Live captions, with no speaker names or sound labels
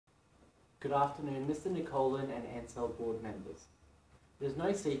Good afternoon, Mr. Nicolan and Ansell board members. It is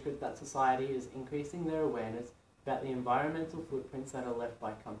no secret that society is increasing their awareness about the environmental footprints that are left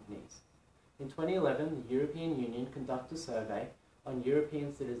by companies. In 2011, the European Union conducted a survey on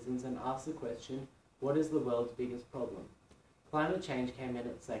European citizens and asked the question, what is the world's biggest problem? Climate change came in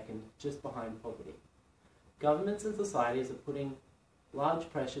at second, just behind poverty. Governments and societies are putting large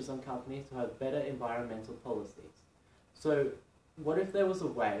pressures on companies to have better environmental policies. So, what if there was a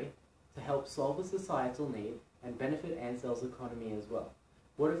way to help solve a societal need and benefit Ansell's economy as well?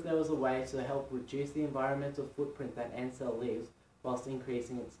 What if there was a way to help reduce the environmental footprint that Ansell leaves whilst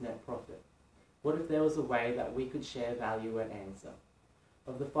increasing its net profit? What if there was a way that we could share value at Ansell?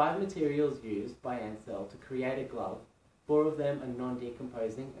 Of the 5 materials used by Ansell to create a glove, 4 of them are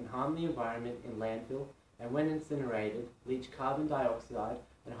non-decomposing and harm the environment in landfill, and when incinerated, leach carbon dioxide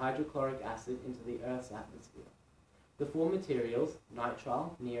and hydrochloric acid into the Earth's atmosphere. The 4 materials,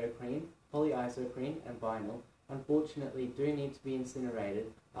 nitrile, neoprene, polyisoprene and vinyl, unfortunately do need to be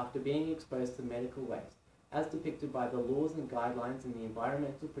incinerated after being exposed to medical waste, as depicted by the laws and guidelines in the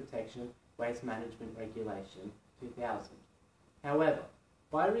Environmental Protection Waste Management Regulation 2000. However,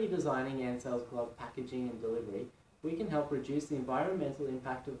 by redesigning Ansell's glove packaging and delivery, we can help reduce the environmental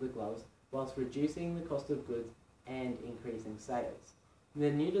impact of the gloves whilst reducing the cost of goods and increasing sales.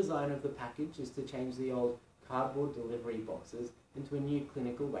 The new design of the package is to change the old cardboard delivery boxes into a new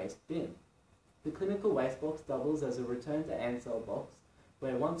clinical waste bin. The clinical waste box doubles as a return to Ansell box,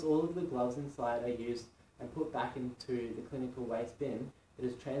 where once all of the gloves inside are used and put back into the clinical waste bin, it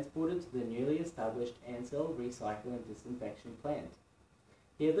is transported to the newly established Ansell Recycle and Disinfection plant.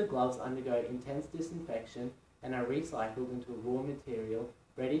 Here the gloves undergo intense disinfection and are recycled into a raw material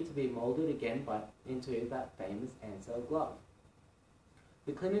ready to be moulded again into that famous Ansell glove.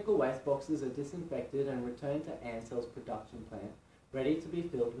 The clinical waste boxes are disinfected and returned to Ansell's production plant, ready to be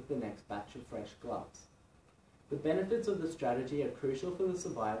filled with the next batch of fresh gloves. The benefits of the strategy are crucial for the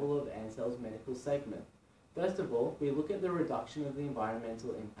survival of Ansell's medical segment. First of all, we look at the reduction of the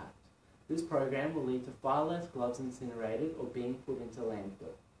environmental impact. This program will lead to far less gloves incinerated or being put into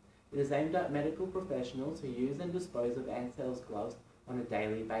landfill. It is aimed at medical professionals who use and dispose of Ansell's gloves on a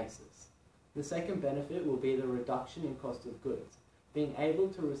daily basis. The second benefit will be the reduction in cost of goods. Being able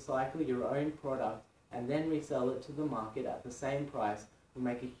to recycle your own product and then resell it to the market at the same price will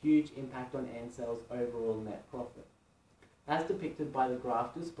make a huge impact on Ansell's overall net profit. As depicted by the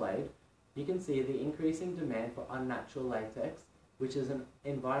graph displayed, you can see the increasing demand for unnatural latex, which is an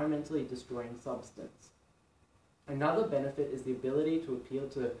environmentally destroying substance. Another benefit is the ability to appeal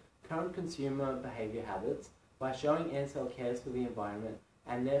to current consumer behaviour habits by showing Ansell cares for the environment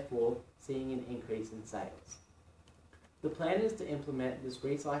and therefore seeing an increase in sales. The plan is to implement this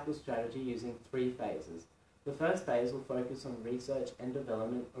recycle strategy using 3 phases. The first phase will focus on research and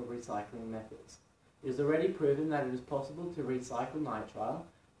development of recycling methods. It is already proven that it is possible to recycle nitrile.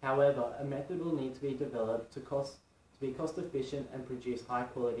 However, a method will need to be developed to be cost efficient and produce high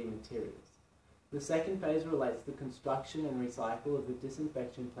quality materials. The second phase relates to the construction and recycle of the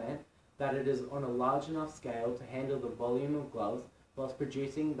disinfection plant, that it is on a large enough scale to handle the volume of gloves whilst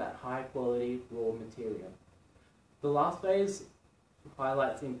producing that high quality raw material. The last phase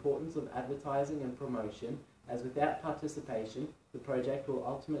highlights the importance of advertising and promotion, as without participation, the project will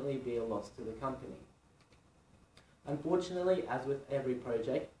ultimately be a loss to the company. Unfortunately, as with every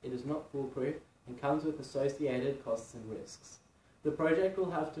project, it is not foolproof and comes with associated costs and risks. The project will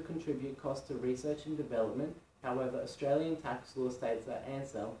have to contribute costs to research and development. However, Australian tax law states that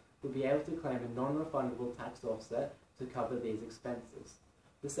Ansell will be able to claim a non-refundable tax offset to cover these expenses.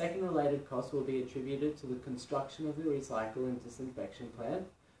 The second related cost will be attributed to the construction of the recycle and disinfection plant,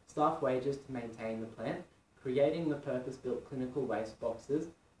 staff wages to maintain the plant, creating the purpose-built clinical waste boxes,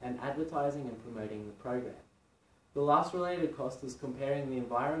 and advertising and promoting the program. The last related cost is comparing the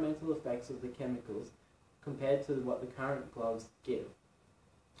environmental effects of the chemicals compared to what the current gloves give.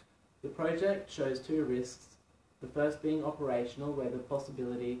 The project shows 2 risks, the first being operational, where the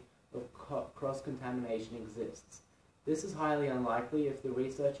possibility of cross-contamination exists. This is highly unlikely if the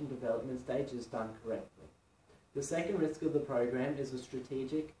research and development stage is done correctly. The second risk of the program is a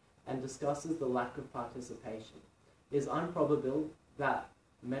strategic and discusses the lack of participation. It is improbable that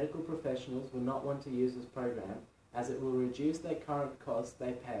medical professionals will not want to use this program, as it will reduce their current costs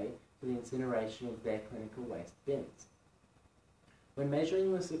they pay for the incineration of their clinical waste bins. When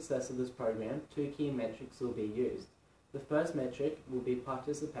measuring the success of this program, 2 key metrics will be used. The first metric will be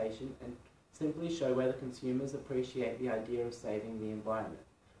participation and simply show whether consumers appreciate the idea of saving the environment.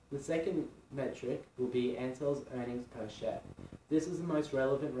 The second metric will be Ansell's earnings per share. This is the most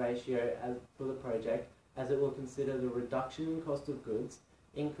relevant ratio for the project, as it will consider the reduction in cost of goods,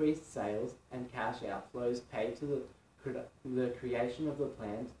 increased sales and cash outflows paid to the creation of the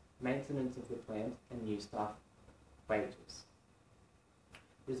plant, maintenance of the plant, and new staff wages.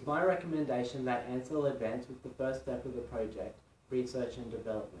 It is my recommendation that Ansell advance with the first step of the project, research and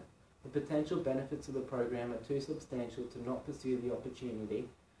development. The potential benefits of the program are too substantial to not pursue the opportunity.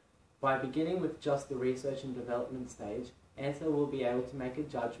 By beginning with just the research and development stage, Ansell will be able to make a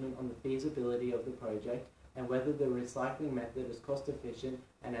judgment on the feasibility of the project and whether the recycling method is cost efficient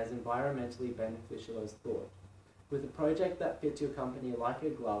and as environmentally beneficial as thought. With a project that fits your company like a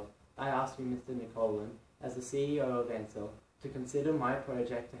glove, I ask you, Mr. Nicolan, as the CEO of Ansell, to consider my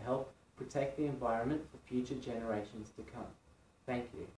project to help protect the environment for future generations to come. Thank you.